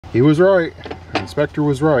He was right. The inspector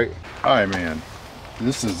was right. All right, man.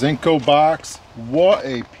 This is Zinco box. What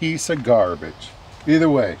a piece of garbage. Either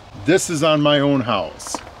way, this is on my own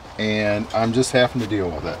house, and I'm just having to deal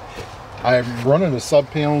with it. I'm running a sub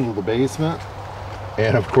panel to the basement,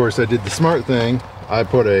 and of course I did the smart thing. I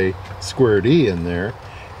put a square D in there,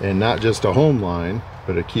 and not just a home line,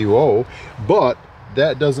 but a QO, but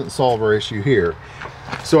that doesn't solve our issue here.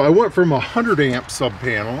 So I went from a 100 amp sub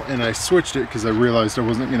panel, and I switched it because I realized I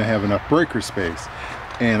wasn't gonna have enough breaker space,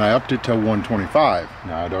 and I upped it to 125.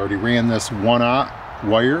 Now I'd already ran this 1/0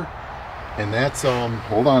 wire, and that's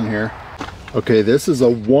hold on here. Okay, this is a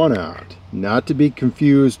 1/0, not to be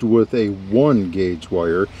confused with a 1 gauge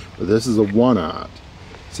wire, but this is a 1/0.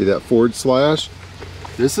 See that forward slash?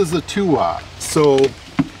 This is a 2/0. So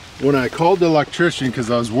when I called the electrician,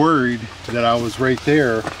 because I was worried that I was right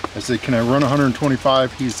there, I said, can I run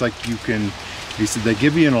 125? He's like, you can. He said, they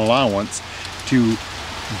give you an allowance to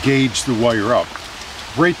gauge the wire up,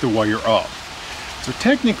 rate the wire up. So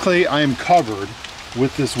technically I am covered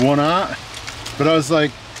with this 1/0, but I was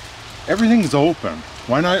like, everything's open.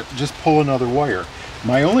 Why not just pull another wire?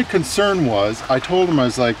 My only concern was, I told him, I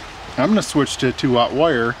was like, I'm gonna switch to a 2/0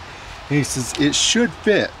 wire. And he says, it should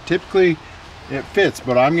fit. Typically it fits,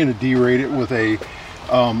 but I'm gonna derate it with a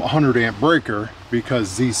 100 amp breaker,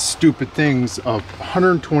 because these stupid things of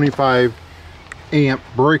 125 amp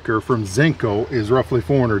breaker from Zinco is roughly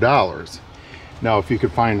 $400. Now, if you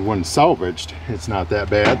could find one salvaged, it's not that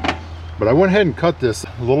bad. But I went ahead and cut this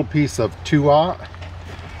little piece of 2/0,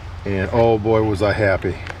 and oh boy was I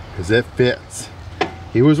happy, because it fits.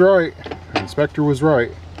 He was right. The inspector was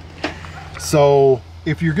right. So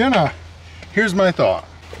if you're gonna, here's my thought.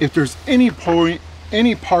 If there's any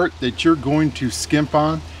part that you're going to skimp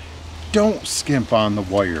on, don't skimp on the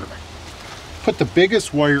wire. Put the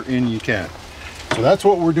biggest wire in you can. So that's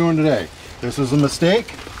what we're doing today. This was a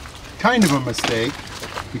mistake, kind of a mistake,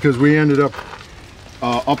 because we ended up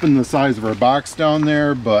upping the size of our box down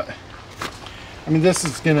there, but I mean, this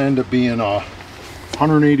is gonna end up being a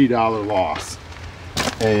 $180 loss,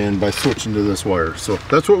 and by switching to this wire. So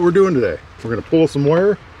that's what we're doing today. We're gonna pull some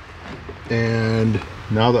wire, and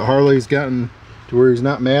now that Harley's gotten to where he's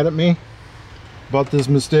not mad at me about this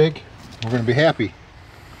mistake, we're gonna be happy.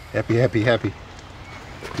 Happy,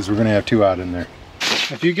 because we're gonna have 2/0 in there.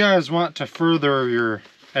 If you guys want to further your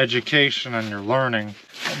education and your learning,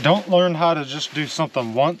 don't learn how to just do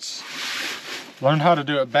something once. Learn how to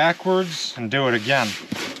do it backwards and do it again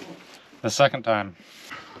the second time.